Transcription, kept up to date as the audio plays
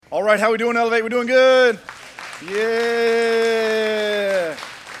All right, how we doing, Elevate? We doing good? Yeah.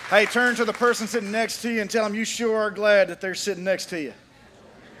 Hey, turn to the person sitting next to you and tell them you sure are glad that they're sitting next to you.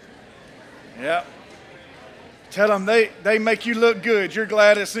 Yeah. Tell them they make you look good. You're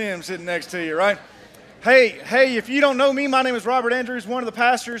glad to see them sitting next to you, right? Hey, if you don't know me, my name is Robert Andrews, one of the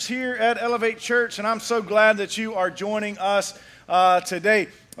pastors here at Elevate Church, and I'm so glad that you are joining us today.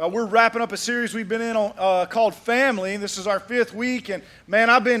 We're wrapping up a series we've been in on called Family. This is our 5th week, and man,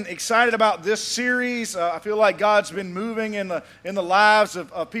 I've been excited about this series. I feel like God's been moving in the lives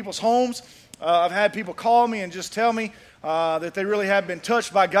of people's homes. I've had people call me and just tell me that they really have been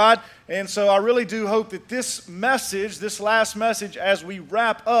touched by God, and so I really do hope that this message, this last message, as we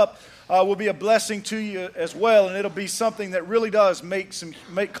wrap up, will be a blessing to you as well, and it'll be something that really does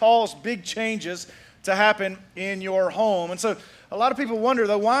cause big changes to happen in your home. And so a lot of people wonder,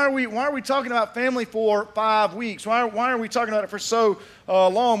 though, why are we talking about family for 5 weeks? Why are we talking about it for so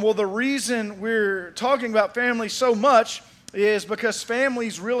long? Well, the reason we're talking about family so much is because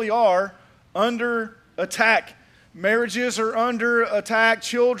families really are under attack. Marriages are under attack.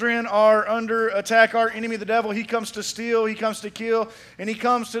 Children are under attack. Our enemy, the devil, he comes to steal, he comes to kill, and he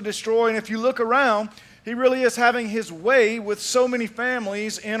comes to destroy. And if you look around, he really is having his way with so many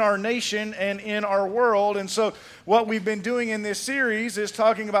families in our nation and in our world. And so what we've been doing in this series is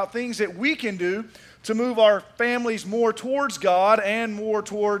talking about things that we can do to move our families more towards God and more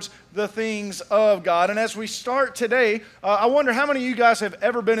towards the things of God. And as we start today, I wonder how many of you guys have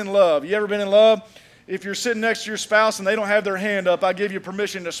ever been in love? You ever been in love? If you're sitting next to your spouse and they don't have their hand up, I give you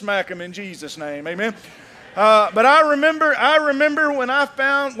permission to smack them in Jesus' name. Amen. But I remember when I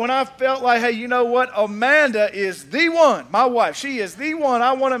felt like, hey, you know what? Amanda is the one. My wife, she is the one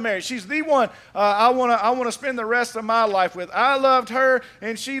I want to marry. She's the one I want to spend the rest of my life with. I loved her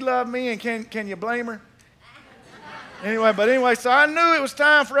and she loved me, and can you blame her? Anyway, so I knew it was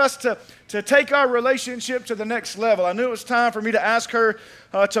time for us to take our relationship to the next level. I knew it was time for me to ask her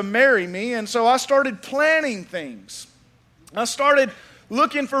to marry me, and so I started planning things. I started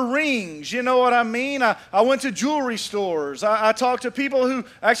looking for rings, you know what I mean? I went to jewelry stores. I talked to people who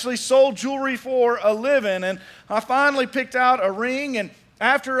actually sold jewelry for a living, and I finally picked out a ring, and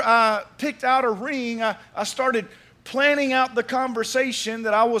after I picked out a ring, I started planning out the conversation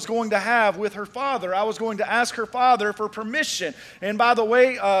that I was going to have with her father. I was going to ask her father for permission. And by the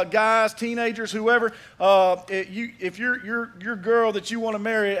way, guys, teenagers, whoever, if your girl that you want to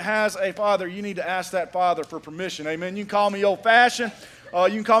marry has a father, you need to ask that father for permission. Amen. You can call me old-fashioned. You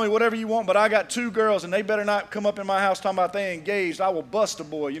can call me whatever you want, but I got 2 girls, and they better not come up in my house talking about they engaged. I will bust a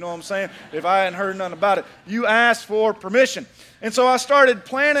boy, you know what I'm saying, if I hadn't heard nothing about it. You asked for permission. And so I started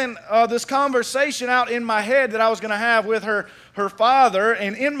planning this conversation out in my head that I was going to have with her father,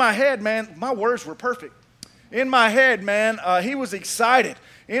 and in my head, man, my words were perfect. In my head, man, he was excited.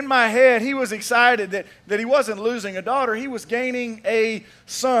 In my head, he was excited that he wasn't losing a daughter, he was gaining a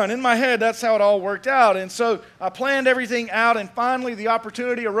son. In my head, that's how it all worked out. And so I planned everything out, and finally the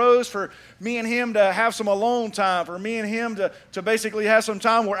opportunity arose for me and him to have some alone time, for me and him to basically have some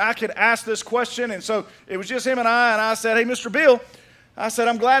time where I could ask this question. And so it was just him and I said, hey, Mr. Bill, I said,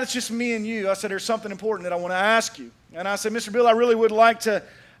 I'm glad it's just me and you. I said, there's something important that I want to ask you. And I said, Mr. Bill, I really would like to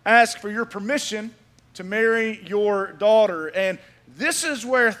ask for your permission to marry your daughter. And this is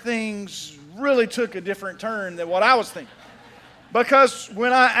where things really took a different turn than what I was thinking. Because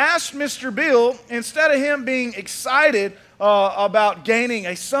when I asked Mr. Bill, instead of him being excited about gaining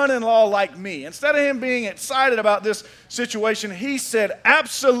a son-in-law like me, instead of him being excited about this situation, he said,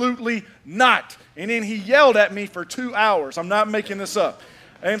 absolutely not. And then he yelled at me for 2 hours. I'm not making this up.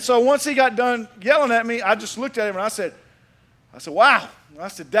 And so once he got done yelling at me, I just looked at him and I said, wow. I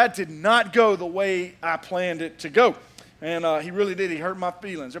said, that did not go the way I planned it to go. And he really did. He hurt my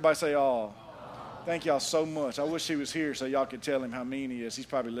feelings. Everybody say, oh, thank y'all so much. I wish he was here so y'all could tell him how mean he is. He's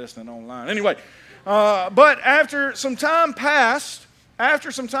probably listening online. Anyway, but after some time passed, I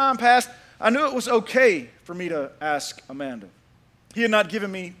knew it was okay for me to ask Amanda. He had not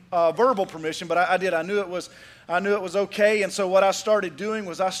given me verbal permission, but I did. I knew it was okay. And so what I started doing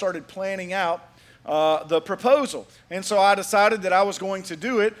was I started planning out the proposal. And so I decided that I was going to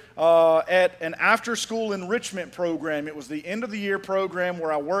do it at an after-school enrichment program. It was the end-of-the-year program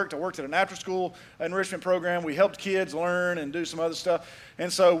where I worked. I worked at an after-school enrichment program. We helped kids learn and do some other stuff.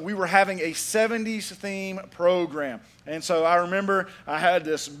 And so we were having a 70s theme program. And so I remember I had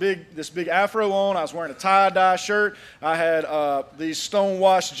this big afro on. I was wearing a tie-dye shirt. I had these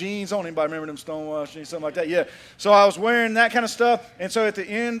stonewashed jeans on. Anybody remember them stonewashed jeans? Something like that? Yeah. So I was wearing that kind of stuff. And so at the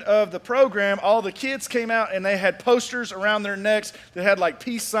end of the program, all the kids came out and they had posters around their necks that had like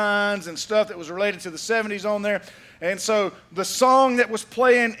peace signs and stuff that was related to the 70s on there. And so the song that was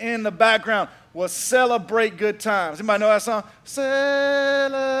playing in the background was Celebrate Good Times. Anybody know that song?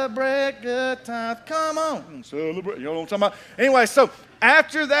 Celebrate good times. Come on. Celebrate. You know what I'm talking about? Anyway, so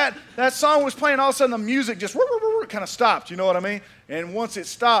after that song was playing, all of a sudden the music just kind of stopped. You know what I mean? And once it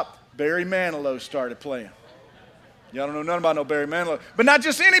stopped, Barry Manilow started playing. Y'all don't know nothing about no Barry Manilow. But not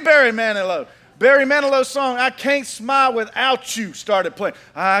just any Barry Manilow. Barry Manilow's song, I Can't Smile Without You, started playing.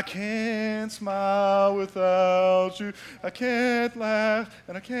 I can't smile without you. I can't laugh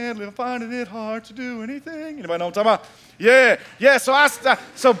and I can't live. I'm finding it hard to do anything. Anybody know what I'm talking about? Yeah.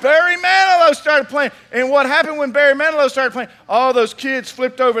 So Barry Manilow started playing. And what happened when Barry Manilow started playing? All those kids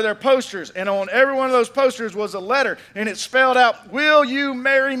flipped over their posters. And on every one of those posters was a letter. And it spelled out, will you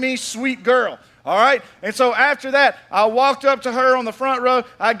marry me, sweet girl? All right? And so after that, I walked up to her on the front row.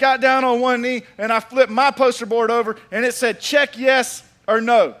 I got down on one knee, and I flipped my poster board over, and it said, check yes or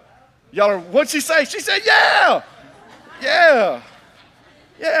no. Y'all are, what'd she say? She said, yeah.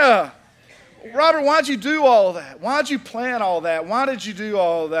 Robert, why'd you do all that? Why'd you plan all that? Why did you do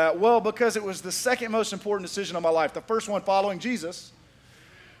all that? Well, because it was the second most important decision of my life. The first one following Jesus.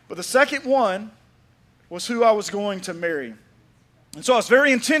 But the second one was who I was going to marry. And so I was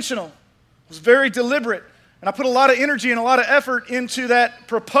very intentional. Was very deliberate, and I put a lot of energy and a lot of effort into that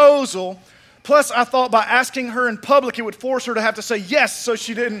proposal. Plus, I thought by asking her in public, it would force her to have to say yes so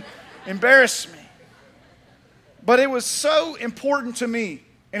she didn't embarrass me. But it was so important to me,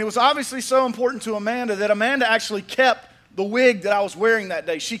 and it was obviously so important to Amanda that Amanda actually kept the wig that I was wearing that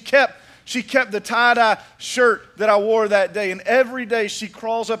day. She kept the tie-dye shirt that I wore that day, and every day she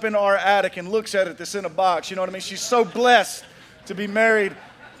crawls up into our attic and looks at it that's in a box. You know what I mean? She's so blessed to be married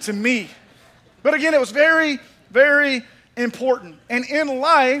to me. But again, it was very, very important. And in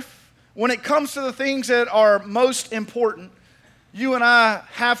life, when it comes to the things that are most important, you and I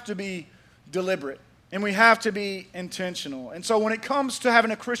have to be deliberate. And we have to be intentional. And so when it comes to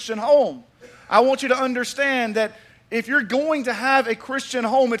having a Christian home, I want you to understand that if you're going to have a Christian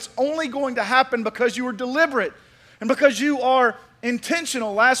home, it's only going to happen because you are deliberate and because you are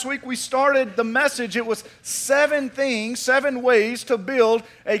intentional. Last week we started the message. It was 7 ways to build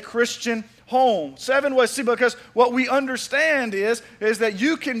a Christian home. 7 ways. See, because what we understand is that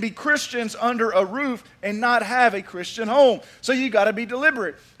you can be Christians under a roof and not have a Christian home. So you got to be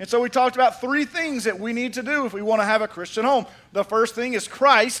deliberate. And so we talked about 3 things that we need to do if we want to have a Christian home. The first thing is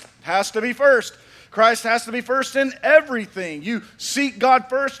Christ has to be first. Christ has to be first in everything. You seek God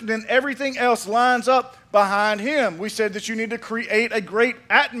first, and then everything else lines up behind Him. We said that you need to create a great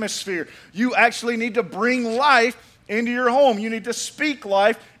atmosphere. You actually need to bring life into your home. You need to speak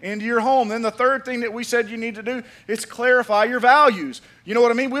life into your home. Then the third thing that we said you need to do is clarify your values. You know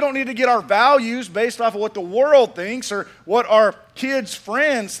what I mean? We don't need to get our values based off of what the world thinks or what our kids'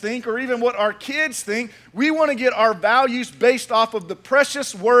 friends think or even what our kids think. We want to get our values based off of the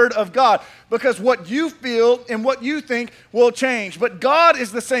precious Word of God, because what you feel and what you think will change. But God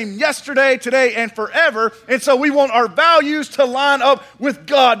is the same yesterday, today, and forever, and so we want our values to line up with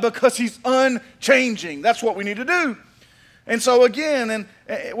God because He's unchanging. That's what we need to do. And so again,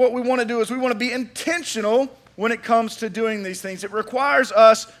 what we want to do is we want to be intentional when it comes to doing these things. It requires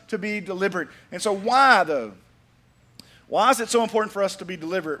us to be deliberate. And so why, though? Why is it so important for us to be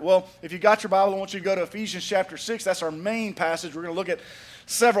deliberate? Well, if you got your Bible, I want you to go to Ephesians chapter 6. That's our main passage. We're going to look at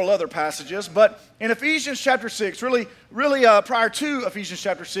several other passages. But in Ephesians chapter 6, really prior to Ephesians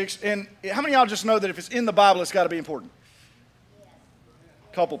chapter 6, and how many of y'all just know that if it's in the Bible, it's got to be important?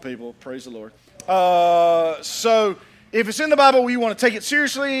 Couple people, praise the Lord. So if it's in the Bible, we want to take it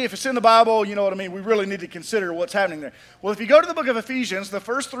seriously. If it's in the Bible, you know what I mean, we really need to consider what's happening there. Well, if you go to the book of Ephesians, the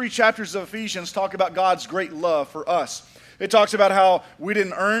first 3 chapters of Ephesians talk about God's great love for us. It talks about how we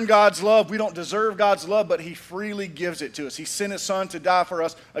didn't earn God's love. We don't deserve God's love, but He freely gives it to us. He sent His Son to die for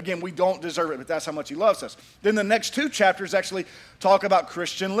us. Again, we don't deserve it, but that's how much He loves us. Then the next 2 chapters actually talk about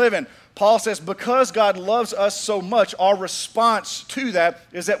Christian living. Paul says, because God loves us so much, our response to that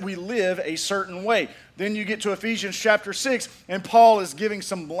is that we live a certain way. Then you get to Ephesians chapter 6, and Paul is giving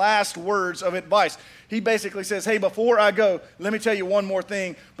some last words of advice. He basically says, hey, before I go, let me tell you one more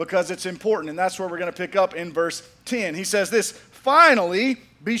thing because it's important. And that's where we're going to pick up in verse 10. He says this, finally,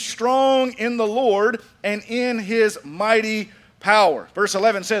 be strong in the Lord and in His mighty power. Verse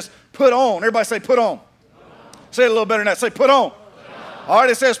 11 says, put on. Everybody say, put on. Say it a little better than that. Say, put on. All right,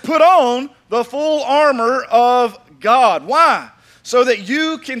 it says, put on the full armor of God. Why? So that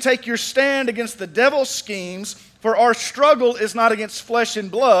you can take your stand against the devil's schemes. For our struggle is not against flesh and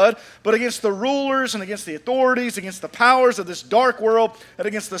blood, but against the rulers and against the authorities, against the powers of this dark world, and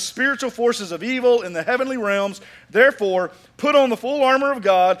against the spiritual forces of evil in the heavenly realms. Therefore, put on the full armor of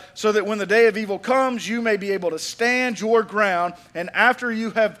God, so that when the day of evil comes, you may be able to stand your ground, and after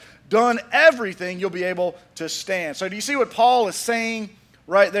you have done everything, you'll be able to stand. So do you see what Paul is saying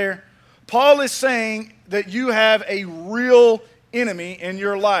right there? Paul is saying that you have a real enemy in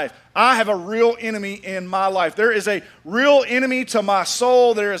your life. I have a real enemy in my life. There is a real enemy to my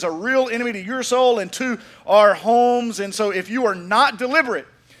soul. There is a real enemy to your soul and to our homes. And so if you are not deliberate,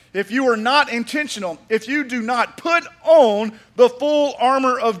 if you are not intentional, if you do not put on the full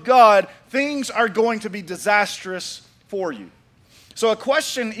armor of God, things are going to be disastrous for you. So a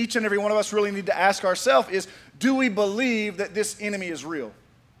question each and every one of us really need to ask ourselves is, do we believe that this enemy is real?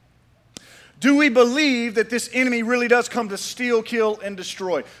 Do we believe that this enemy really does come to steal, kill, and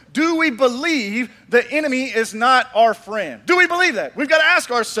destroy? Do we believe the enemy is not our friend? Do we believe that? We've got to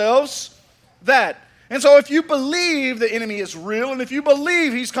ask ourselves that. And so if you believe the enemy is real, and if you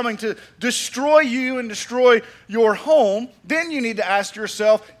believe he's coming to destroy you and destroy your home, then you need to ask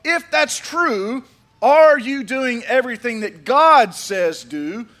yourself, if that's true, are you doing everything that God says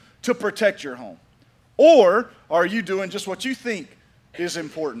do to protect your home? Or are you doing just what you think is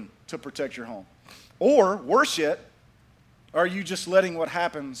important to protect your home? Or, worse yet, are you just letting what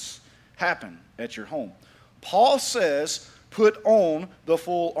happens happen at your home? Paul says, put on the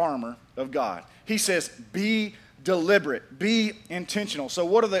full armor of God. He says, be deliberate, be intentional. So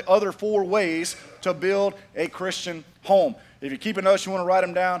what are the other 4 ways to build a Christian home? If you're keeping notes, you want to write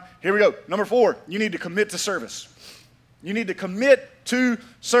them down. Here we go. Number 4, you need to commit to service. You need to commit to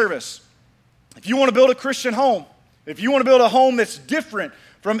service. If you want to build a Christian home, if you want to build a home that's different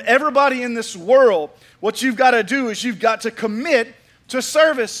from everybody in this world, what you've got to do is you've got to commit to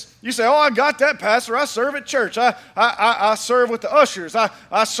service. You say, oh, I got that, Pastor. I serve at church. I serve with the ushers.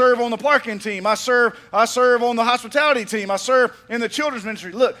 I serve on the parking team. I serve on the hospitality team. I serve in the children's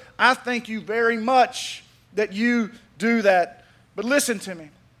ministry. Look, I thank you very much that you do that. But listen to me.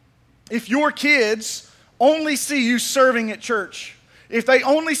 If your kids only see you serving at church, if they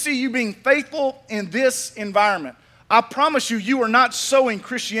only see you being faithful in this environment, I promise you, you are not sowing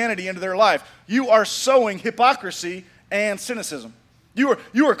Christianity into their life. You are sowing hypocrisy and cynicism.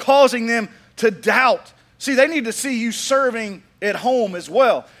 You are causing them to doubt. See, they need to see you serving at home as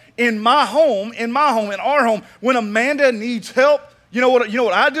well. In our home, when Amanda needs help, you know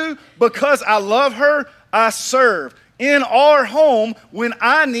what I do? Because I love her, I serve. In our home, when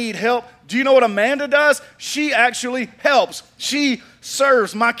I need help, do you know what Amanda does? She actually helps. She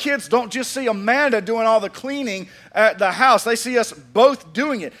serves. My kids don't just see Amanda doing all the cleaning at the house. They see us both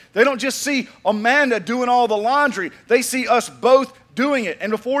doing it. They don't just see Amanda doing all the laundry. They see us both doing it.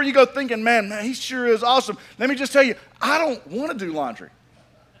 And before you go thinking, man, he sure is awesome, let me just tell you, I don't want to do laundry.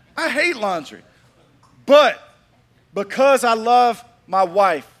 I hate laundry. But because I love my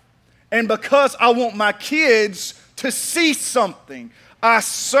wife and because I want my kids to see something, I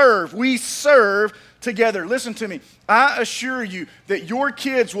serve. We serve together. Listen to me. I assure you that your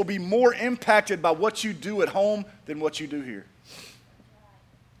kids will be more impacted by what you do at home than what you do here.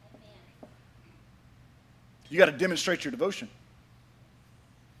 You got to demonstrate your devotion.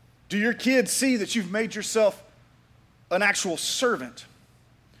 Do your kids see that you've made yourself an actual servant?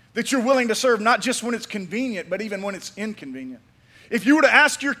 That you're willing to serve not just when it's convenient, but even when it's inconvenient? If you were to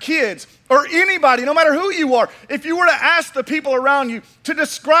ask your kids, or anybody, no matter who you are, if you were to ask the people around you to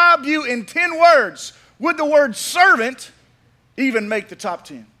describe you in 10 words, would the word servant even make the top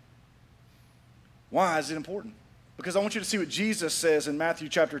 10? Why is it important? Because I want you to see what Jesus says in Matthew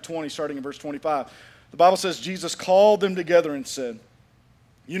chapter 20, starting in verse 25. The Bible says, Jesus called them together and said,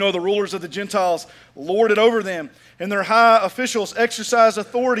 you know, the rulers of the Gentiles lord it over them, and their high officials exercise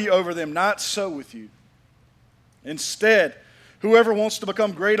authority over them. Not so with you. Instead, whoever wants to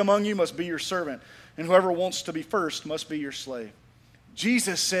become great among you must be your servant, and whoever wants to be first must be your slave.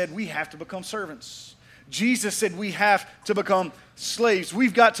 Jesus said we have to become servants. Jesus said we have to become slaves.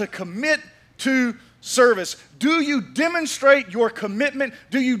 We've got to commit to service. Do you demonstrate your commitment?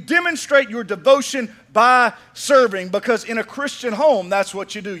 Do you demonstrate your devotion by serving? Because in a Christian home, that's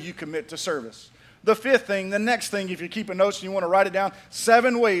what you do. You commit to service. The fifth thing, the next thing, if you're keeping notes and you want to write it down,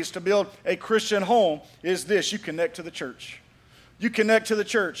 7 ways to build a Christian home is this. You connect to the church. You connect to the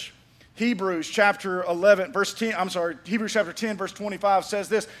church. Hebrews chapter 10, verse 25 says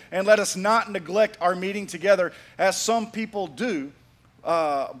this, and let us not neglect our meeting together as some people do,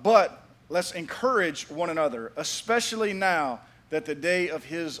 but let's encourage one another, especially now that the day of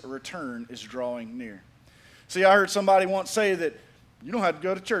his return is drawing near. See, I heard somebody once say that you don't have to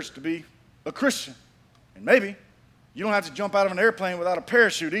go to church to be a Christian. And maybe You don't have to jump out of an airplane without a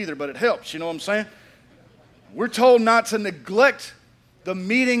parachute either, but it helps, you know what I'm saying? We're told not to neglect the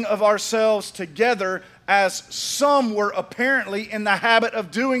meeting of ourselves together as some were apparently in the habit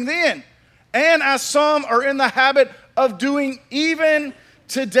of doing then, and as some are in the habit of doing even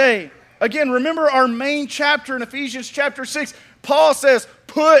today. Again, remember our main chapter in Ephesians chapter 6. Paul says,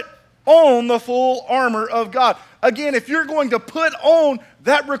 put on the full armor of God. Again, if you're going to put on,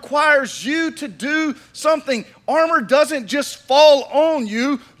 that requires you to do something. Armor doesn't just fall on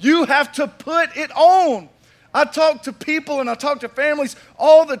you. You have to put it on. I talk to people and I talk to families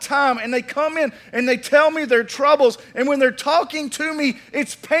all the time, and they come in and they tell me their troubles. And when they're talking to me,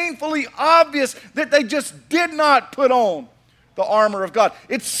 it's painfully obvious that they just did not put on the armor of God.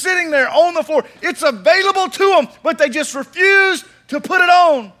 It's sitting there on the floor. It's available to them, but they just refuse to put it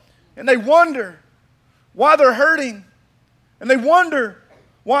on. And they wonder why they're hurting. And they wonder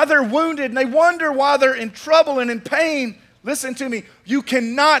why they're wounded. And they wonder why they're in trouble and in pain. Listen to me. You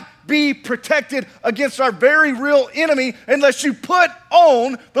cannot be protected against our very real enemy unless you put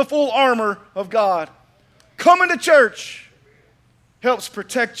on the full armor of God. Coming to church helps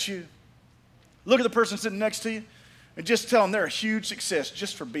protect you. Look at the person sitting next to you and just tell them they're a huge success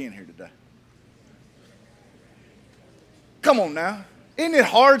just for being here today. Come on now. Isn't it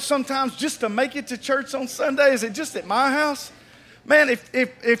hard sometimes just to make it to church on Sunday? Is it just at my house? Man,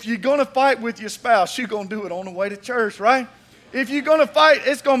 if you're going to fight with your spouse, you're going to do it on the way to church, right? If you're going to fight,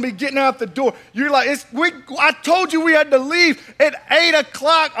 it's going to be getting out the door. You're like, I told you we had to leave at 8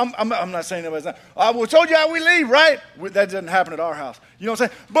 o'clock. I'm not saying nobody's not. I told you how we leave, right? That doesn't happen at our house. You know what I'm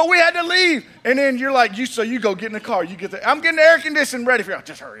saying? But we had to leave. And then you're like, so you go get in the car. You get there. I'm getting the air conditioning ready for you.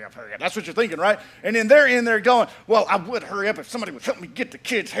 Just hurry up, hurry up. That's what you're thinking, right? And then they're in there going, well, I would hurry up if somebody would help me get the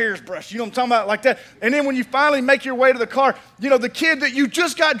kids' hairs brushed. You know what I'm talking about? Like that. And then when you finally make your way to the car, the kid that you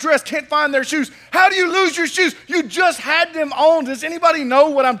just got dressed can't find their shoes. How do you lose your shoes? You just had them on. Does anybody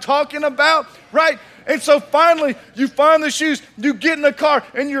know what I'm talking about? Right? And so finally, you find the shoes, you get in the car,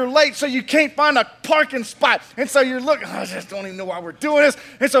 and you're late, so you can't find a parking spot. And so you're looking, I just don't even know why we're doing this.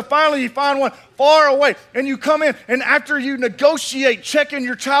 And so finally, you find one far away, and you come in, and after you negotiate checking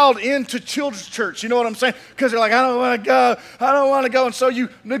your child into children's church, you know what I'm saying? Because they're like, I don't want to go. And so you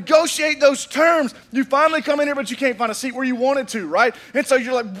negotiate those terms. You finally come in here, but you can't find a seat where you wanted to, right? And so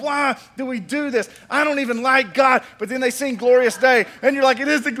you're like, why do we do this? I don't even like God. But then they sing Glorious Day, and you're like, it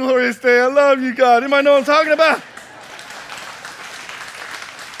is the glorious day. I love you, God. Anybody know what I'm talking about?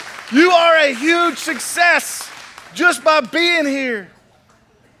 You are a huge success just by being here.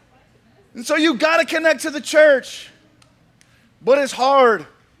 And so you got to connect to the church. But it's hard.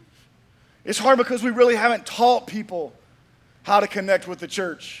 It's hard because we really haven't taught people how to connect with the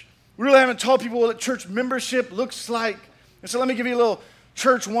church. We really haven't taught people what church membership looks like. And so let me give you a little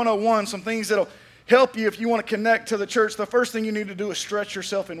church 101, some things that'll help you if you want to connect to the church. The first thing you need to do is stretch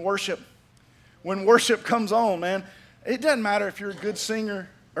yourself in worship. When worship comes on, man, it doesn't matter if you're a good singer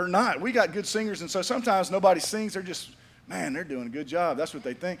or not. We got good singers, and so sometimes nobody sings. They're just, man, they're doing a good job. That's what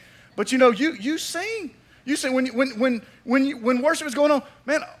they think. But you sing. You sing when worship is going on,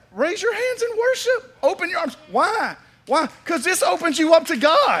 man, raise your hands in worship. Open your arms. Why? Why? Because this opens you up to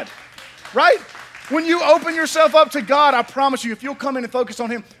God, right? When you open yourself up to God, I promise you, if you'll come in and focus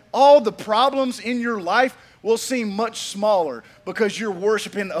on Him, all the problems in your life will seem much smaller because you're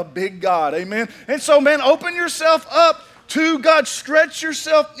worshiping a big God, amen? And so, man, open yourself up to God. Stretch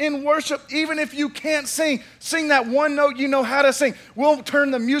yourself in worship, even if you can't sing. Sing that one note you know how to sing. We'll turn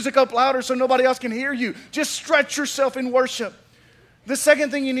the music up louder so nobody else can hear you. Just stretch yourself in worship. The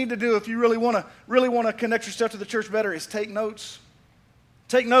second thing you need to do if you really want to connect yourself to the church better is take notes.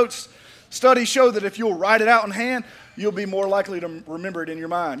 Take notes. Studies show that if you'll write it out in hand, you'll be more likely to remember it in your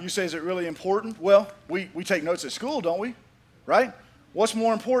mind. You say, is it really important? Well, we take notes at school, don't we? Right? What's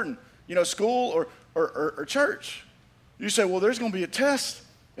more important? School or church? You say, well, there's going to be a test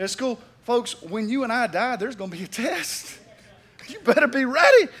at school. Folks, when you and I die, there's going to be a test. You better be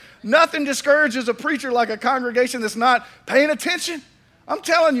ready. Nothing discourages a preacher like a congregation that's not paying attention. I'm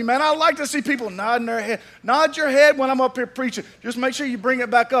telling you, man, I like to see people nodding their head. Nod your head when I'm up here preaching. Just make sure you bring it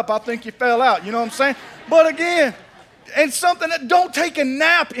back up. I think you fell out. You know what I'm saying? But again, and something that don't take a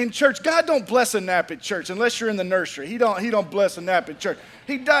nap in church. God don't bless a nap at church unless you're in the nursery. He don't bless a nap at church.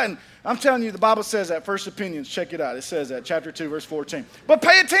 He doesn't. I'm telling you, the Bible says that. First Opinions, check it out. It says that, chapter 2, verse 14. But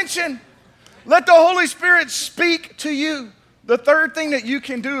pay attention. Let the Holy Spirit speak to you. The third thing that you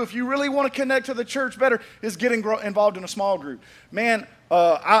can do if you really want to connect to the church better is getting involved in a small group. Man,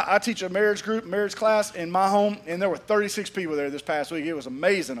 I teach a marriage class in my home, and there were 36 people there this past week. It was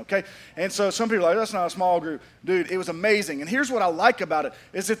amazing, okay? And so some people are like, that's not a small group. Dude, it was amazing. And here's what I like about it,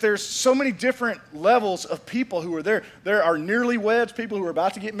 is that there's so many different levels of people who are there. There are nearly weds, people who are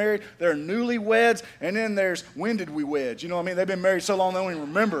about to get married. There are newlyweds, and then there's when did we wed? You know what I mean? They've been married so long they don't even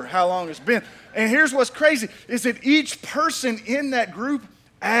remember how long it's been. And here's what's crazy, is that each person in that group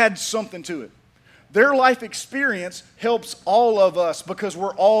adds something to it. Their life experience helps all of us because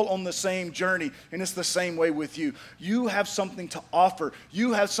we're all on the same journey, and it's the same way with you. You have something to offer.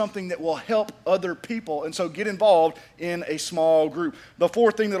 You have something that will help other people, and so get involved in a small group. The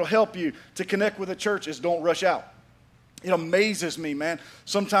fourth thing that will help you to connect with a church is don't rush out. It amazes me, man.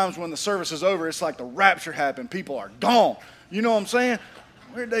 Sometimes when the service is over, it's like the rapture happened. People are gone. You know what I'm saying?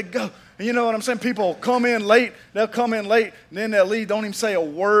 Where'd they go? And you know what I'm saying? People come in late. They'll come in late, and then they'll leave. Don't even say a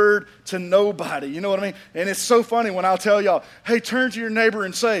word to nobody. You know what I mean? And it's so funny when I'll tell y'all, hey, turn to your neighbor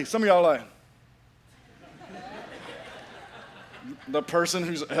and say. Some of y'all are like, the person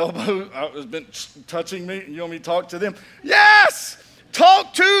whose elbow has been touching me, you want me to talk to them? Yes!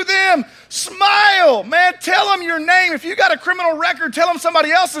 Talk to them. Smile. Man, tell them your name. If you got a criminal record, tell them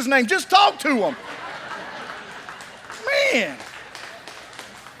somebody else's name. Just talk to them. Man.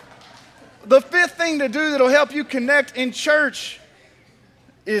 The fifth thing to do that'll help you connect in church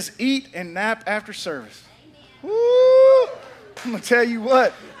is eat and nap after service. Woo! I'm going to tell you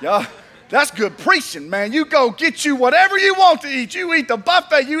what, y'all. That's good preaching, man. You go get you whatever you want to eat. You eat the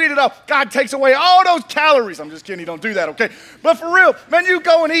buffet. You eat it all. God takes away all those calories. I'm just kidding. You don't do that, okay? But for real, man, you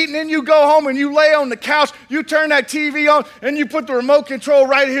go and eat, and then you go home and you lay on the couch. You turn that TV on, and you put the remote control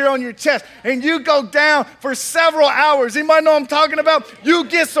right here on your chest, and you go down for several hours. Anybody know what I'm talking about? You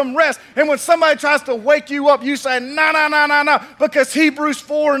get some rest. And when somebody tries to wake you up, you say, no, because Hebrews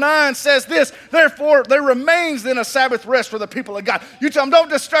 4:9 says this, therefore there remains then a Sabbath rest for the people of God. You tell them, don't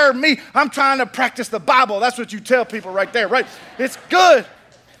disturb me. I'm trying to practice the Bible. That's what you tell people right there, right? It's good.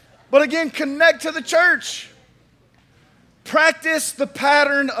 But again, connect to the church. Practice the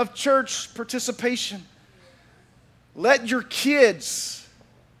pattern of church participation. Let your kids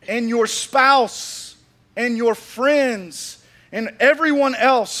and your spouse and your friends and everyone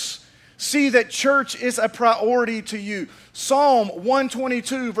else see that church is a priority to you. Psalm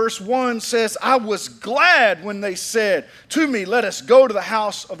 122 verse 1 says, I was glad when they said to me, let us go to the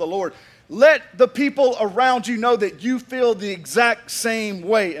house of the Lord. Let the people around you know that you feel the exact same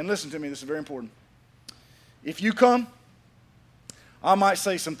way. And listen to me, this is very important. If you come, I might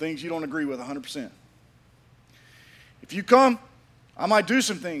say some things you don't agree with 100%. If you come, I might do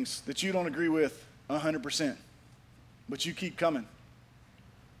some things that you don't agree with 100%. But you keep coming.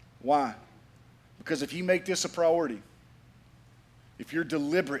 Why? Because if you make this a priority, if you're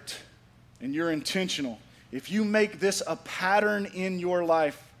deliberate and you're intentional, if you make this a pattern in your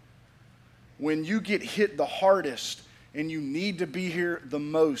life, when you get hit the hardest and you need to be here the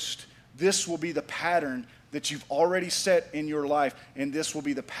most, this will be the pattern that you've already set in your life, and this will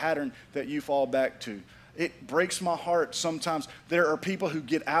be the pattern that you fall back to. It breaks my heart sometimes. There are people who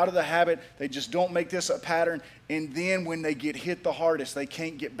get out of the habit, they just don't make this a pattern, and then when they get hit the hardest, they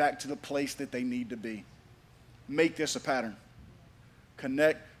can't get back to the place that they need to be. Make this a pattern.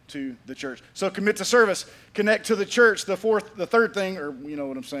 Connect to the church. So commit to service, connect to the church. The third thing, or you know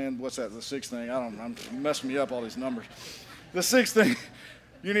what I'm saying, what's that, the sixth thing? I'm messing me up, all these numbers. The sixth thing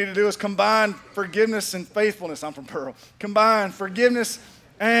you need to do is combine forgiveness and faithfulness. I'm from Pearl. Combine forgiveness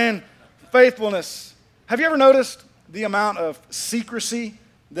and faithfulness. Have you ever noticed the amount of secrecy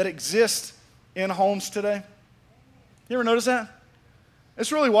that exists in homes today? You ever notice that?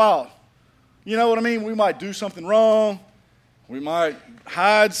 It's really wild. You know what I mean? We might do something wrong. We might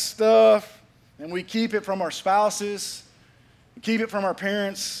hide stuff, and we keep it from our spouses. We keep it from our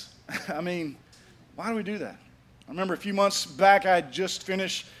parents. I mean, why do we do that? I remember a few months back, I had just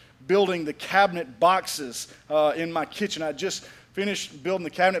finished building the cabinet boxes in my kitchen. I just finished building the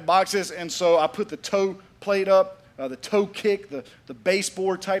cabinet boxes, and so I put the toe plate up, the toe kick, the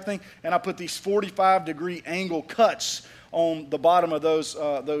baseboard type thing, and I put these 45-degree angle cuts on the bottom of those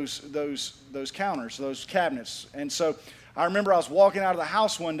counters, those cabinets. And so I remember I was walking out of the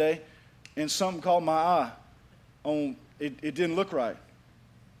house one day, and something caught my eye. It didn't look right.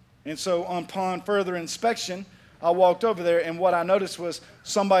 And so upon further inspection, I walked over there, and what I noticed was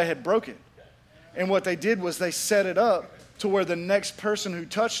somebody had broke it. And what they did was they set it up to where the next person who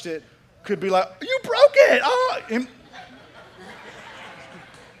touched it could be like, you broke it! Oh!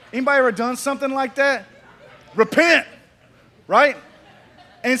 Anybody ever done something like that? Repent, right?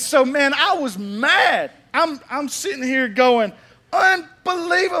 And so, man, I was mad. I'm sitting here going,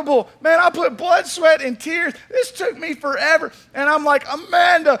 Unbelievable. Man, I put blood, sweat, and tears. This took me forever. And I'm like,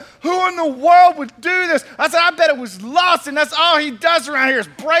 Amanda, who in the world would do this? I said, I bet it was Lawson. That's all he does around here is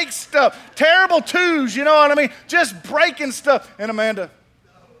break stuff. Terrible twos, you know what I mean? Just breaking stuff. And Amanda,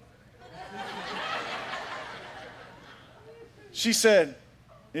 she said,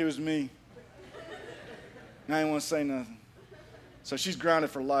 it was me. And I didn't want to say nothing. So she's grounded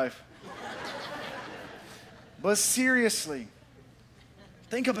for life. But seriously,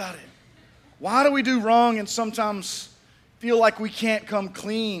 think about it. Why do we do wrong and sometimes feel like we can't come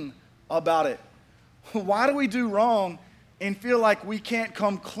clean about it? Why do we do wrong and feel like we can't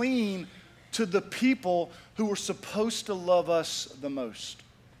come clean to the people who are supposed to love us the most?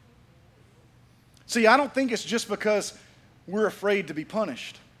 See, I don't think it's just because we're afraid to be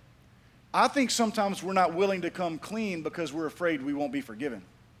punished. I think sometimes we're not willing to come clean because we're afraid we won't be forgiven.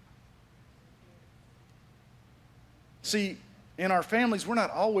 See, in our families, we're not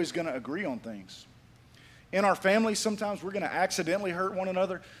always going to agree on things. In our families, sometimes we're going to accidentally hurt one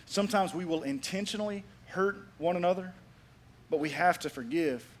another. Sometimes we will intentionally hurt one another. But we have to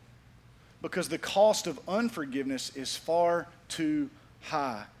forgive because the cost of unforgiveness is far too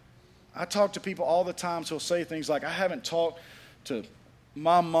high. I talk to people all the time who'll say things like, I haven't talked to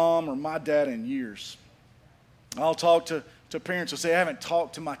my mom or my dad in years. I'll talk to parents who'll say, I haven't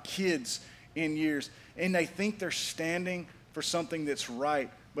talked to my kids in years. And they think they're standing for something that's right,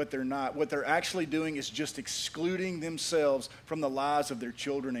 but they're not. What they're actually doing is just excluding themselves from the lives of their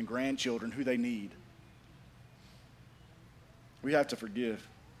children and grandchildren who they need. We have to forgive.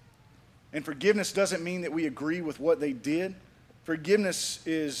 And forgiveness doesn't mean that we agree with what they did. Forgiveness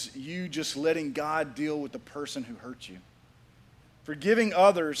is you just letting God deal with the person who hurt you. Forgiving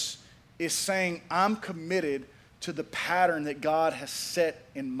others is saying, I'm committed to the pattern that God has set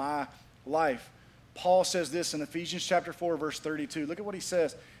in my life. Paul says this in Ephesians chapter 4, verse 32. Look at what he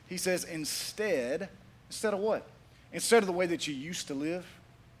says. He says, instead of what? Instead of the way that you used to live,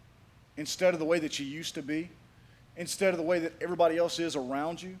 instead of the way that you used to be, instead of the way that everybody else is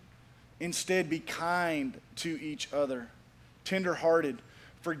around you, instead be kind to each other, tenderhearted,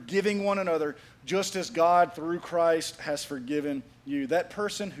 forgiving one another, just as God through Christ has forgiven you. That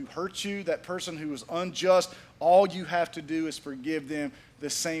person who hurt you, that person who was unjust, all you have to do is forgive them the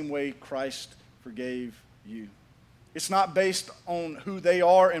same way Christ forgave you. It's not based on who they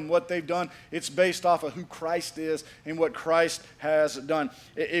are and what they've done. It's based off of who Christ is and what Christ has done.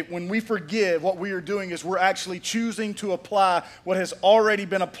 When we forgive, what we are doing is we're actually choosing to apply what has already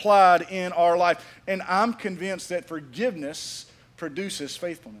been applied in our life. And I'm convinced that forgiveness produces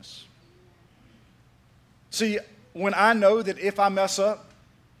faithfulness. See, when I know that if I mess up,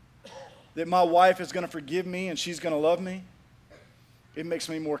 that my wife is going to forgive me and she's going to love me, it makes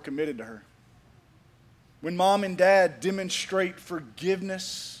me more committed to her. When mom and dad demonstrate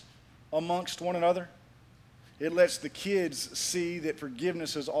forgiveness amongst one another, it lets the kids see that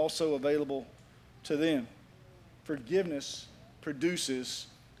forgiveness is also available to them. Forgiveness produces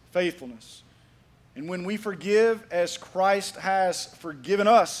faithfulness. And when we forgive as Christ has forgiven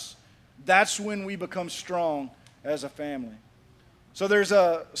us, that's when we become strong as a family. So there's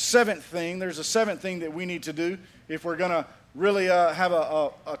a seventh thing that we need to do if we're going to really have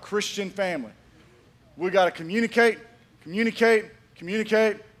a Christian family. We got to communicate, and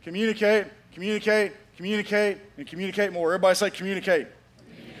communicate more. Everybody say communicate.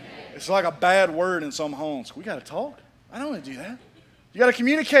 It's like a bad word in some homes. We got to talk. I don't want to do that. You got to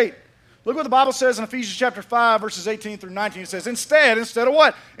communicate. Look what the Bible says in Ephesians chapter 5, verses 18 through 19. It says, instead of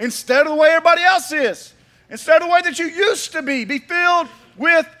what? Instead of the way everybody else is. Instead of the way that you used to be filled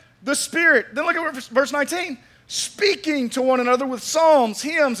with the Spirit. Then look at verse 19. Speaking to one another with psalms,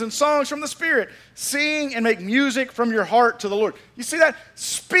 hymns, and songs from the Spirit. Sing and make music from your heart to the Lord. You see that?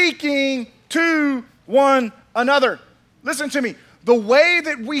 Speaking to one another. Listen to me. The way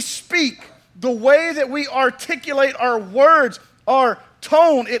that we speak, the way that we articulate our words, our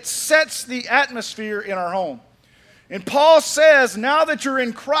tone, it sets the atmosphere in our home. And Paul says, now that you're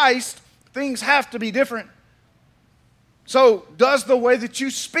in Christ, things have to be different. So, does the way that you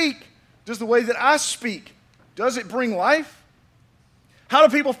speak, does the way that I speak, does it bring life? How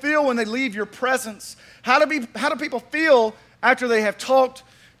do people feel when they leave your presence? How do people feel after they have talked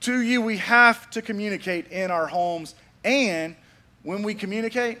to you? We have to communicate in our homes. And when we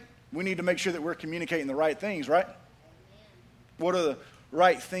communicate, we need to make sure that we're communicating the right things, right? What are the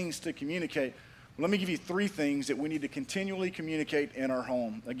right things to communicate? Well, let me give you 3 things that we need to continually communicate in our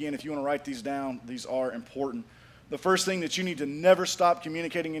home. Again, if you want to write these down, these are important. The first thing that you need to never stop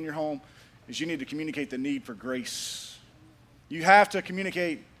communicating in your home is you need to communicate the need for grace. You have to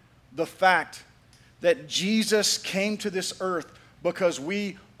communicate the fact that Jesus came to this earth because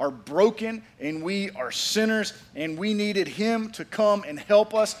we are broken and we are sinners and we needed him to come and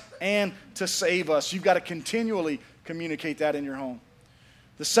help us and to save us. You've got to continually communicate that in your home.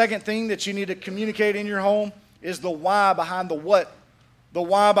 The second thing that you need to communicate in your home is the why behind the what. The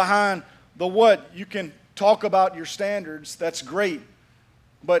why behind the what. You can talk about your standards. That's great.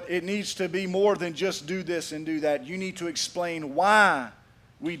 But it needs to be more than just do this and do that. You need to explain why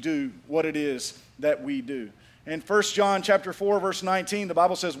we do what it is that we do. In 1 John chapter 4, verse 19, the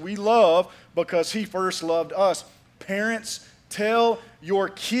Bible says, we love because he first loved us. Parents, tell your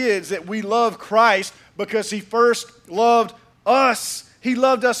kids that we love Christ because he first loved us. He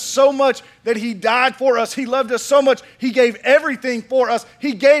loved us so much that he died for us. He loved us so much, he gave everything for us.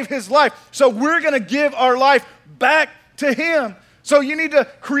 He gave his life. So we're going to give our life back to him. So you need to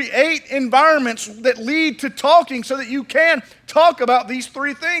create environments that lead to talking so that you can talk about these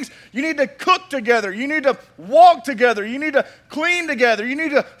three things. You need to cook together. You need to walk together. You need to clean together. You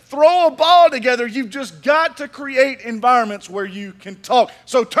need to throw a ball together. You've just got to create environments where you can talk.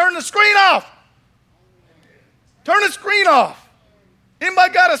 So turn the screen off. Turn the screen off.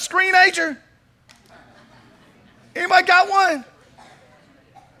 Anybody got a screenager? Anybody got one?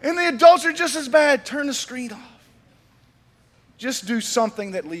 And the adults are just as bad. Turn the screen off. Just do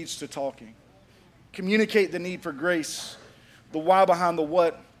something that leads to talking. Communicate the need for grace, the why behind the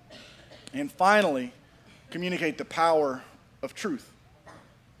what, and finally, communicate the power of truth.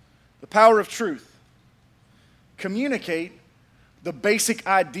 The power of truth. Communicate the basic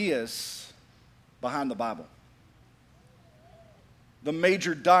ideas behind the Bible. The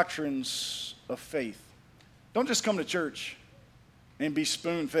major doctrines of faith. Don't just come to church and be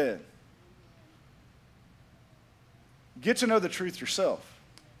spoon-fed. Get to know the truth yourself.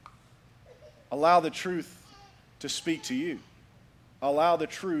 Allow the truth to speak to you. Allow the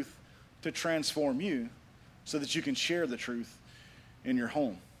truth to transform you so that you can share the truth in your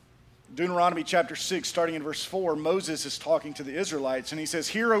home. Deuteronomy chapter 6, starting in verse 4, Moses is talking to the Israelites, and he says,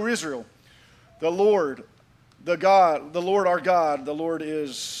 "Hear, O Israel, the Lord our God, the Lord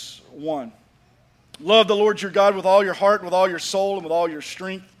is one. Love the Lord your God with all your heart, with all your soul, and with all your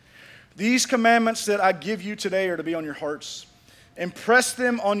strength. These commandments that I give you today are to be on your hearts. Impress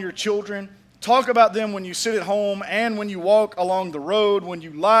them on your children. Talk about them when you sit at home and when you walk along the road, when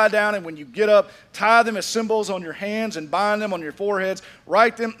you lie down and when you get up. Tie them as symbols on your hands and bind them on your foreheads.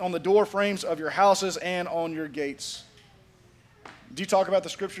 Write them on the door frames of your houses and on your gates." Do you talk about the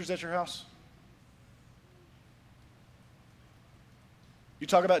scriptures at your house? You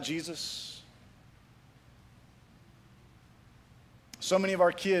talk about Jesus? So many of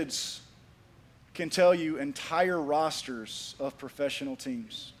our kids can tell you entire rosters of professional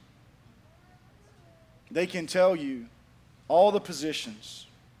teams. They can tell you all the positions.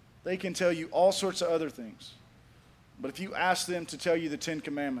 They can tell you all sorts of other things. But if you ask them to tell you the 10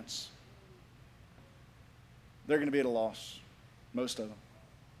 Commandments, they're going to be at a loss, most of them.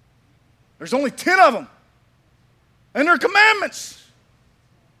 There's only 10 of them, and they're commandments.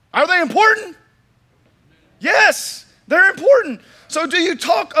 Are they important? Yes, they're important. So do you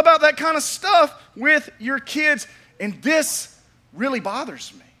talk about that kind of stuff with your kids? And this really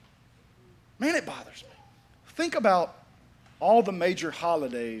bothers me. Man, it bothers me. Think about all the major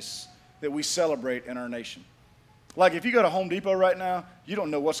holidays that we celebrate in our nation. Like if you go to Home Depot right now, you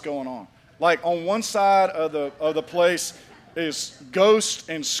don't know what's going on. Like on one side of the place is ghosts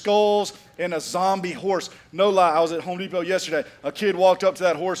and skulls and a zombie horse. No lie, I was at Home Depot yesterday. A kid walked up to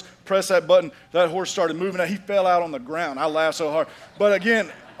that horse, pressed that button, that horse started moving. He fell out on the ground. I laughed so hard. But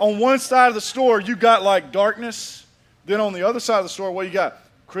again, on one side of the store, you got like darkness. Then on the other side of the store, what you got?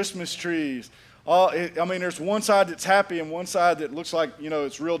 Christmas trees. There's one side that's happy and one side that looks like,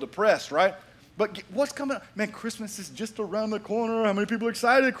 it's real depressed, right? But what's coming up? Man, Christmas is just around the corner. How many people are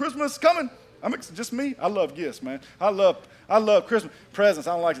excited? Christmas is coming. Just me. I love gifts, man. I love Christmas presents.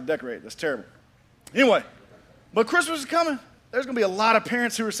 I don't like to decorate. That's terrible. Anyway, but Christmas is coming. There's going to be a lot of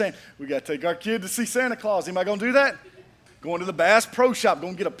parents who are saying, we got to take our kid to see Santa Claus. Anybody going to do that? Going to the Bass Pro Shop,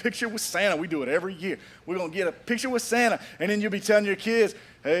 going to get a picture with Santa. We do it every year. We're going to get a picture with Santa. And then you'll be telling your kids,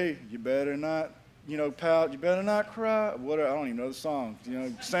 hey, you better not, pout. You better not cry. Whatever. I don't even know the song.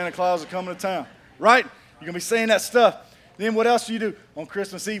 Santa Claus is coming to town. Right? You're going to be saying that stuff. Then what else do you do? On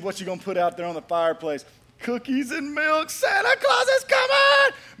Christmas Eve, what you going to put out there on the fireplace? Cookies and milk. Santa Claus is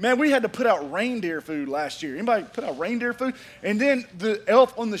coming. Man, we had to put out reindeer food last year. Anybody put out reindeer food? And then the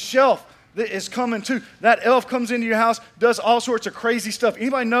elf on the shelf that is coming too. That elf comes into your house, does all sorts of crazy stuff.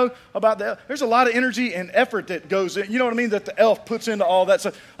 Anybody know about the elf? There's a lot of energy and effort that goes in. You know what I mean? That the elf puts into all that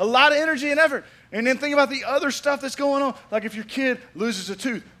stuff. A lot of energy and effort. And then think about the other stuff that's going on. Like if your kid loses a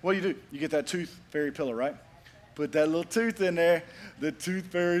tooth, what do? You get that tooth fairy pillow, right? Put that little tooth in there. The tooth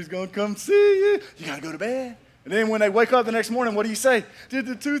fairy's going to come see you. You got to go to bed. And then when they wake up the next morning, what do you say? Did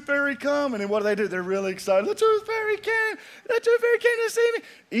the tooth fairy come? And then what do? They're really excited. The tooth fairy came. The tooth fairy came to see me.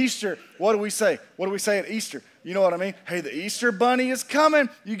 Easter, what do we say? What do we say at Easter? You know what I mean? Hey, the Easter bunny is coming.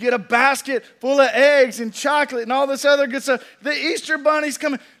 You get a basket full of eggs and chocolate and all this other good stuff. The Easter bunny's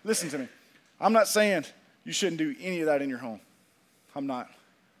coming. Listen to me. I'm not saying you shouldn't do any of that in your home. I'm not.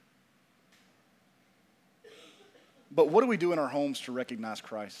 But what do we do in our homes to recognize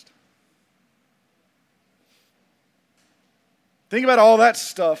Christ? Think about all that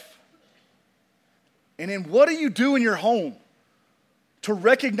stuff. And then what do you do in your home to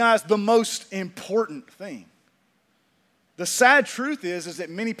recognize the most important thing? The sad truth is that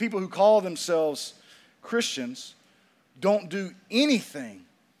many people who call themselves Christians don't do anything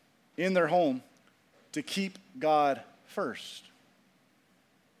in their home to keep God first.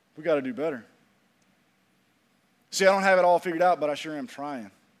 We got to do better. See, I don't have it all figured out, but I sure am trying.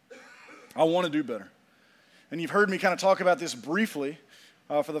 I want to do better. And you've heard me kind of talk about this briefly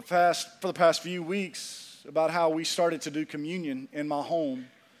for the past few weeks about how we started to do communion in my home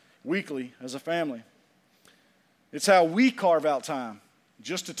weekly as a family. It's how we carve out time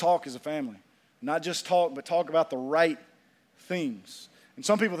just to talk as a family. Not just talk, but talk about the right things. And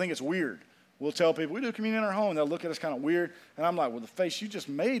some people think it's weird. We'll tell people, we do communion in our home, and they'll look at us kind of weird. And I'm like, well, the face you just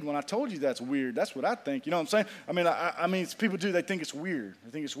made when I told you that's weird. That's what I think. You know what I'm saying? I mean, people do. They think it's weird.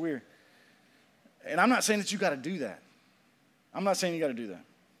 They think it's weird. And I'm not saying that you got to do that. I'm not saying you got to do that.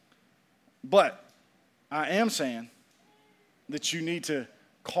 But I am saying that you need to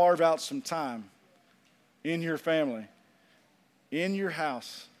carve out some time in your family, in your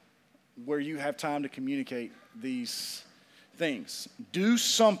house, where you have time to communicate these things. Do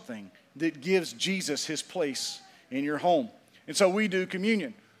something that gives Jesus his place in your home. And so we do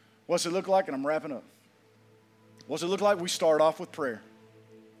communion. What's it look like? And I'm wrapping up. What's it look like? We start off with prayer.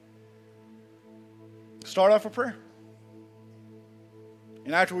 Start off with prayer.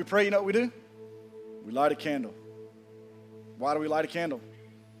 And after we pray, you know what we do? We light a candle. Why do we light a candle?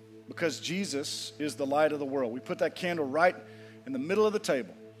 Because Jesus is the light of the world. We put that candle right in the middle of the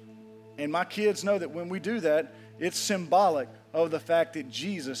table. And my kids know that when we do that, it's symbolic of the fact that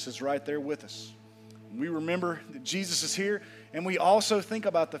Jesus is right there with us. We remember that Jesus is here, and we also think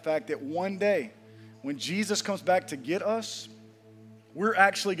about the fact that one day, when Jesus comes back to get us, we're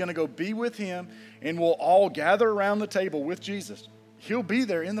actually going to go be with him, and we'll all gather around the table with Jesus. He'll be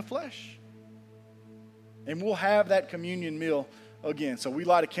there in the flesh. And we'll have that communion meal again. So we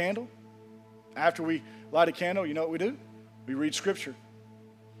light a candle. After we light a candle, you know what we do? We read Scripture.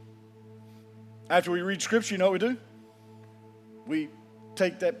 After we read Scripture, you know what we do? We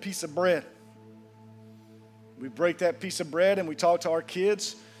take that piece of bread. We break that piece of bread and we talk to our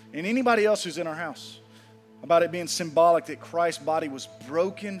kids and anybody else who's in our house about it being symbolic that Christ's body was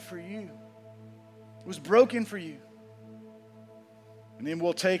broken for you. It was broken for you. And then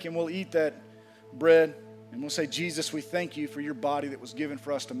we'll take and we'll eat that bread and we'll say, Jesus, we thank you for your body that was given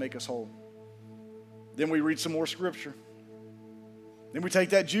for us to make us whole. Then we read some more Scripture. Then we take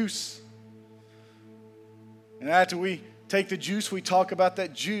that juice. And after we take the juice, we talk about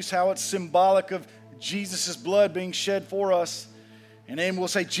that juice, how it's symbolic of Jesus' blood being shed for us. And then we'll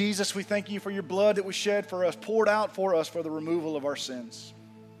say, Jesus, we thank you for your blood that was shed for us, poured out for us for the removal of our sins.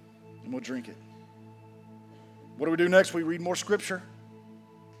 And we'll drink it. What do we do next? We read more Scripture.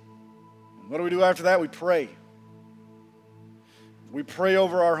 And what do we do after that? We pray. We pray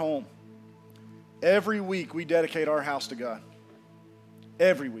over our home. Every week we dedicate our house to God.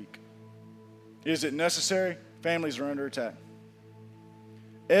 Every week. Is it necessary? Families are under attack.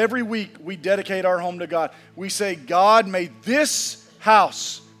 Every week we dedicate our home to God. We say, God, may this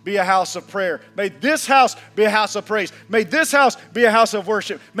house be a house of prayer. May this house be a house of praise. May this house be a house of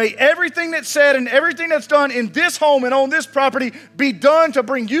worship. May everything that's said and everything that's done in this home and on this property be done to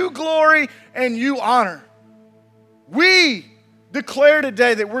bring you glory and you honor. We declare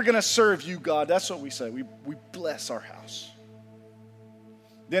today that we're going to serve you, God. That's what we say. We bless our house.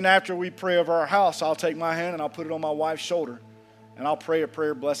 Then after we pray over our house, I'll take my hand and I'll put it on my wife's shoulder and I'll pray a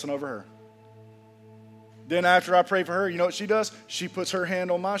prayer blessing over her. Then after I pray for her, you know what she does? She puts her hand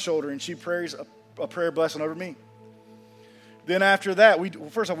on my shoulder and she prays a prayer blessing over me. Then after that,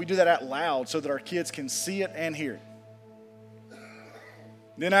 first off, we do that out loud so that our kids can see it and hear it.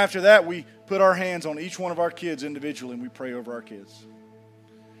 Then after that, we put our hands on each one of our kids individually and we pray over our kids.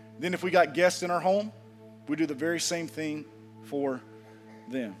 Then if we got guests in our home, we do the very same thing for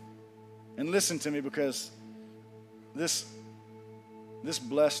them. And listen to me, because this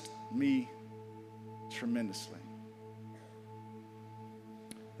blessed me tremendously.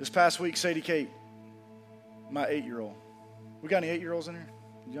 This past week, Sadie Kate my 8-year-old. We got any 8-year-olds in here?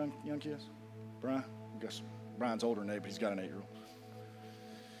 Young kids? Brian? I guess Brian's older than Nate, but he's got an 8-year-old.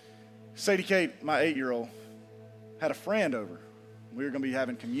 Sadie Kate, my 8-year-old, had a friend over. We were going to be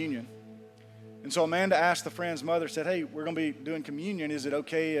having communion. And so Amanda asked the friend's mother, said, hey, we're going to be doing communion. Is it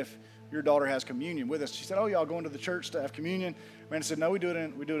okay if your daughter has communion with us? She said, oh, y'all going to the church to have communion? Amanda said, no, we do it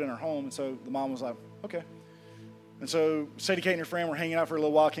in our home. And so the mom was like, okay. And so Sadie Kate and her friend were hanging out for a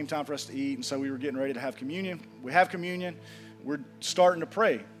little while. Came time for us to eat. And so we were getting ready to have communion. We have communion. We're starting to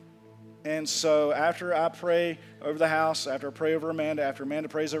pray. And so after I pray over the house, after I pray over Amanda, after Amanda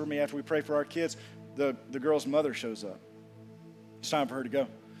prays over me, after we pray for our kids, the girl's mother shows up. It's time for her to go.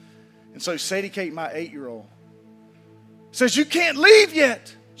 And so Sadie Kate, my 8-year-old, says, you can't leave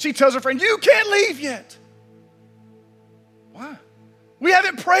yet. She tells her friend, you can't leave yet. Why? We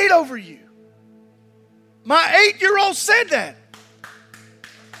haven't prayed over you. My 8-year-old said that.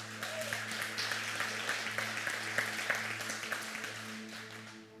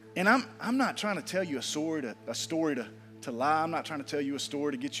 And I'm not trying to tell you a story to lie. I'm not trying to tell you a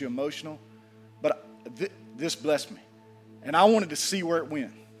story to get you emotional. But this blessed me. And I wanted to see where it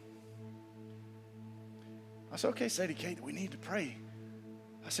went. I said, okay, Sadie Kate, we need to pray.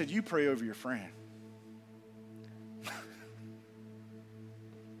 I said, you pray over your friend.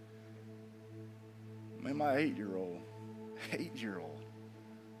 Man, my 8-year-old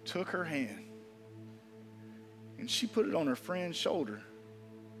took her hand and she put it on her friend's shoulder.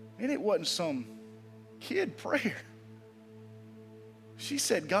 And it wasn't some kid prayer. She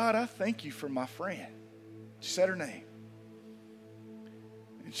said, God, I thank you for my friend. She said her name.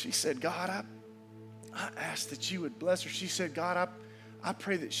 And she said, God, I ask that you would bless her. She said, God, I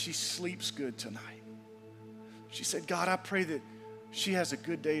pray that she sleeps good tonight. She said, God, I pray that she has a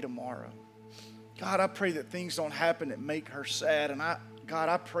good day tomorrow. God, I pray that things don't happen that make her sad. And God,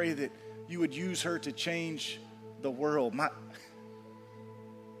 I pray that you would use her to change the world. My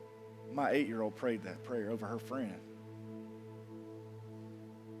 8-year-old prayed that prayer over her friend.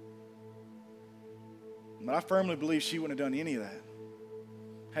 But I firmly believe she wouldn't have done any of that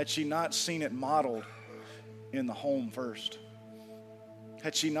had she not seen it modeled in the home first.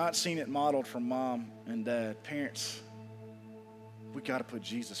 Had she not seen it modeled from mom and dad. Parents, we got to put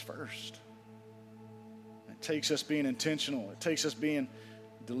Jesus first. It takes us being intentional. It takes us being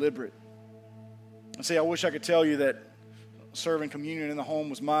deliberate. And see, I wish I could tell you that serving communion in the home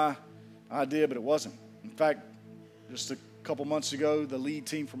was my idea, but it wasn't. In fact, just a couple months ago, the lead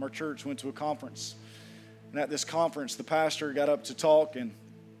team from our church went to a conference. And at this conference, the pastor got up to talk, and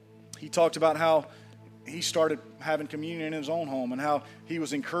he talked about how he started having communion in his own home and how he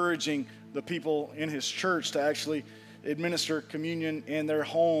was encouraging the people in his church to actually administer communion in their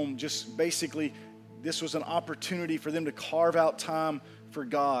home. Just basically, this was an opportunity for them to carve out time for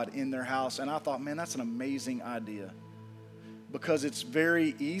God in their house. And I thought, man, that's an amazing idea because it's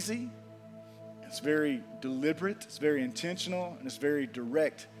very easy. It's very deliberate, it's very intentional, and it's very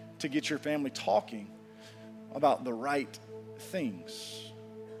direct to get your family talking about the right things.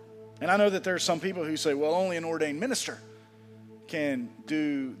 And I know that there are some people who say, well, only an ordained minister can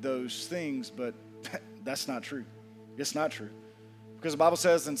do those things, but that's not true. It's not true. Because the Bible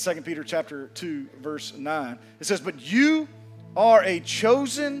says in 2 Peter chapter 2, verse 9, it says, but you are a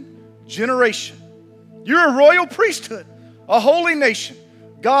chosen generation. You're a royal priesthood, a holy nation,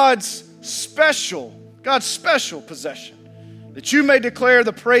 God's special possession, that you may declare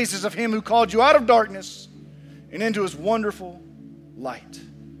the praises of him who called you out of darkness and into his wonderful light.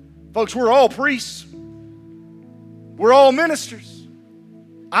 Folks, we're all priests. We're all ministers.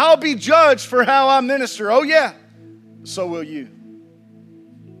 I'll be judged for how I minister. Oh yeah, so will you.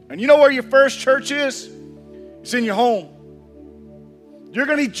 And you know where your first church is? It's in your home. You're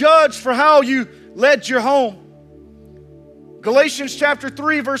going to be judged for how you led your home. Galatians chapter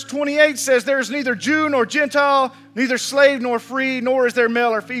 3, verse 28 says, there is neither Jew nor Gentile, neither slave nor free, nor is there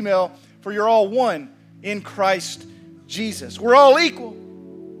male or female, for you're all one in Christ Jesus. We're all equal.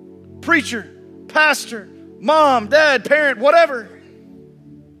 Preacher, pastor, mom, dad, parent, whatever.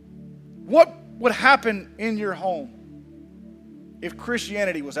 What would happen in your home if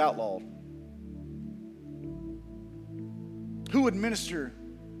Christianity was outlawed? Who would minister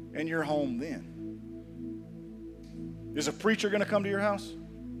in your home then? Is a preacher going to come to your house?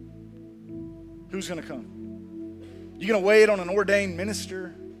 Who's going to come? You going to wait on an ordained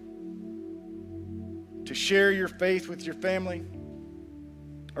minister to share your faith with your family?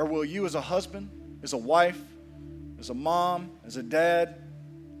 Or will you as a husband, as a wife, as a mom, as a dad,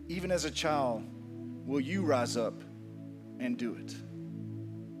 even as a child, will you rise up and do it?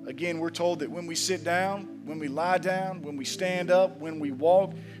 Again, we're told that when we sit down, when we lie down, when we stand up, when we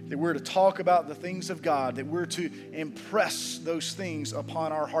walk, that we're to talk about the things of God, that we're to impress those things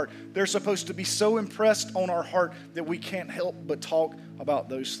upon our heart. They're supposed to be so impressed on our heart that we can't help but talk about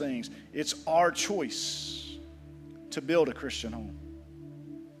those things. It's our choice to build a Christian home.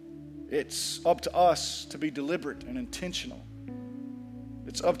 It's up to us to be deliberate and intentional.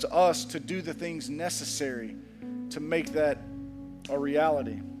 It's up to us to do the things necessary to make that a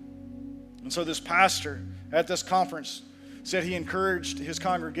reality. And so this pastor at this conference said he encouraged his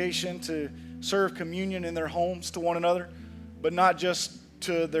congregation to serve communion in their homes to one another, but not just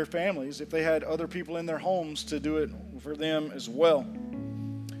to their families. If they had other people in their homes, to do it for them as well.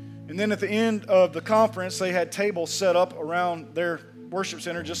 And then at the end of the conference, they had tables set up around their worship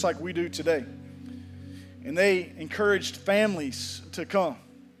center just like we do today. And they encouraged families to come,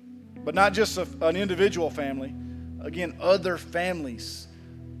 but not just an individual family. Again, other families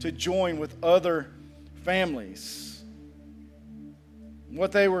to join with other families.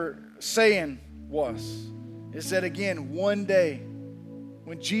 What they were saying is that again, one day,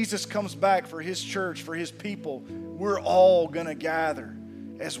 when Jesus comes back for his church, for his people, we're all going to gather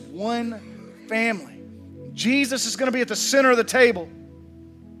as one family. Jesus is going to be at the center of the table.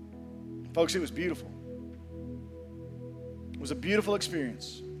 Folks, it was beautiful. It was a beautiful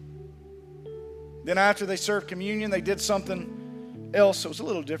experience. Then after they served communion, they did something else. It was a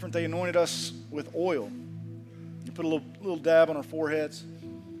little different. They anointed us with oil. You put a little dab on our foreheads.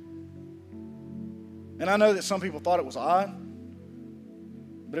 And I know that some people thought it was odd,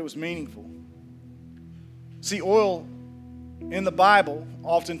 but it was meaningful. See, oil in the Bible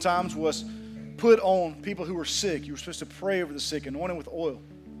oftentimes was put on people who were sick. You were supposed to pray over the sick, anoint them with oil.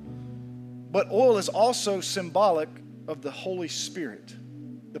 But oil is also symbolic of the Holy Spirit,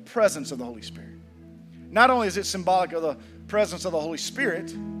 the presence of the Holy Spirit. Not only is it symbolic of the presence of the Holy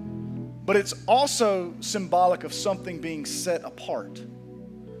Spirit, but it's also symbolic of something being set apart.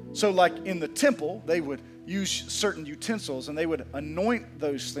 So like in the temple, they would use certain utensils and they would anoint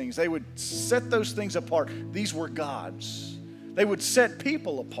those things. They would set those things apart. These were gods. They would set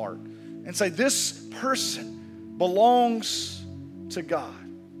people apart and say, this person belongs to God.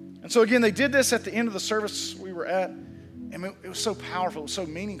 And so again, they did this at the end of the service we were at. And it was so powerful. It was so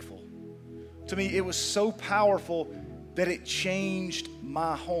meaningful. To me, it was so powerful that it changed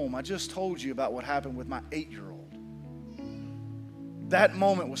my home. I just told you about what happened with my 8-year-old. That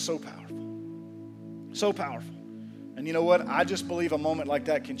moment was so powerful. So powerful. And you know what? I just believe a moment like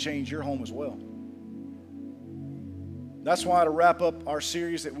that can change your home as well. That's why, to wrap up our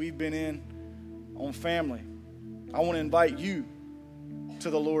series that we've been in on family, I want to invite you to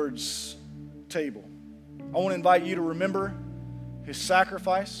the Lord's table. I want to invite you to remember his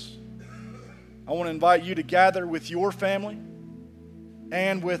sacrifice. I want to invite you to gather with your family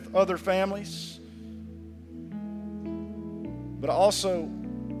and with other families. But I also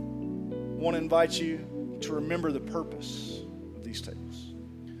want to invite you to remember the purpose of these tables.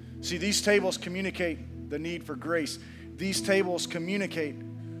 See, these tables communicate the need for grace. These tables communicate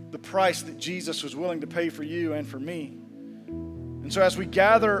the price that Jesus was willing to pay for you and for me. And so as we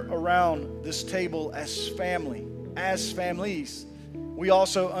gather around this table as family, as families, we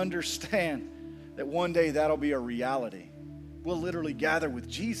also understand that one day that'll be a reality. We'll literally gather with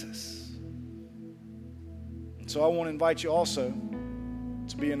Jesus. And so I want to invite you also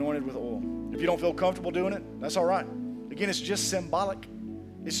to be anointed with oil. If you don't feel comfortable doing it, that's all right. Again, it's just symbolic.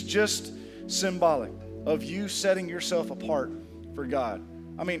 It's just symbolic of you setting yourself apart for God.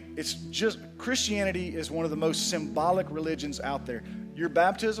 I mean, it's just, Christianity is one of the most symbolic religions out there. Your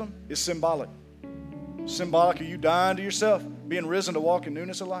baptism is symbolic. Symbolic of you dying to yourself, being risen to walk in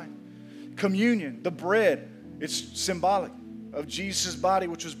newness of life. Communion, the bread, it's symbolic of Jesus' body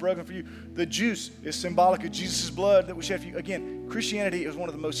which was broken for you. The juice is symbolic of Jesus' blood that was shed for you. Again, Christianity is one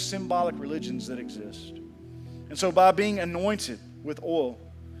of the most symbolic religions that exist. And so by being anointed with oil,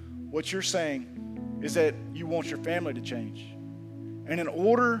 what you're saying is that you want your family to change. And in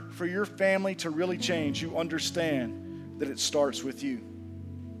order for your family to really change, you understand that it starts with you.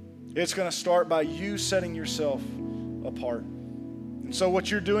 It's going to start by you setting yourself apart. And so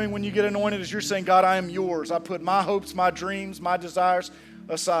what you're doing when you get anointed is you're saying, God, I am yours. I put my hopes, my dreams, my desires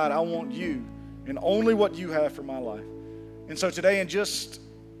aside. I want you and only what you have for my life. And so today, in just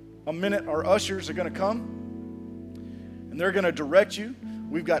a minute, our ushers are going to come and they're going to direct you.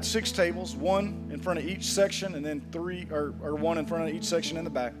 We've got 6 tables, 1 in front of each section, and then 3 or 1 in front of each section in the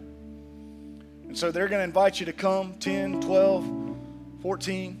back. And so they're going to invite you to come 10, 12,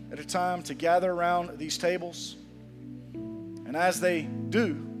 14 at a time to gather around these tables. And as they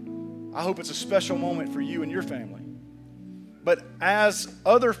do, I hope it's a special moment for you and your family. But as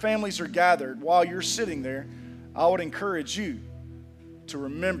other families are gathered, while you're sitting there, I would encourage you to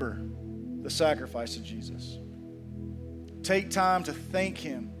remember the sacrifice of Jesus. Take time to thank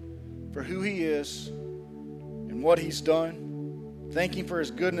him for who he is and what he's done. Thank him for his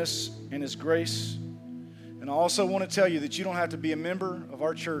goodness and his grace. And I also want to tell you that you don't have to be a member of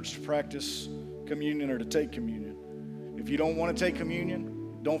our church to practice communion or to take communion. If you don't want to take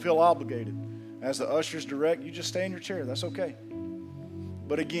communion, don't feel obligated. As the ushers direct, you just stay in your chair. That's okay.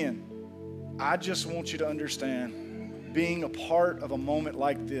 But again, I just want you to understand, being a part of a moment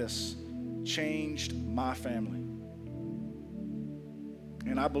like this changed my family.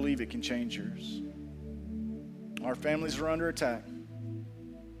 And I believe it can change yours. Our families are under attack.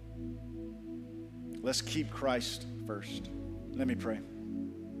 Let's keep Christ first. Let me pray.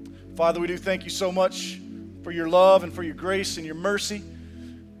 Father, we do thank you so much for your love and for your grace and your mercy.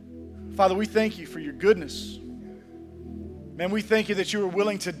 Father, we thank you for your goodness. Man, we thank you that you were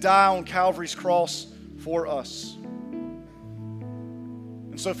willing to die on Calvary's cross for us.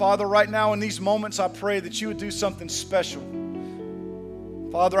 And so, Father, right now in these moments, I pray that you would do something special.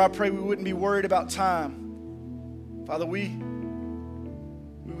 Father, I pray we wouldn't be worried about time. Father, we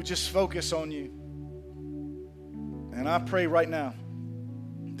would just focus on you. And I pray right now,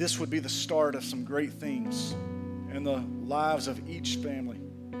 this would be the start of some great things in the lives of each family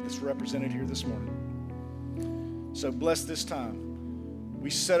that's represented here this morning. So bless this time. We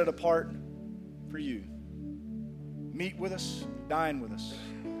set it apart for you. Meet with us, dine with us.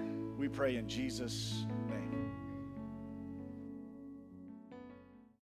 We pray in Jesus'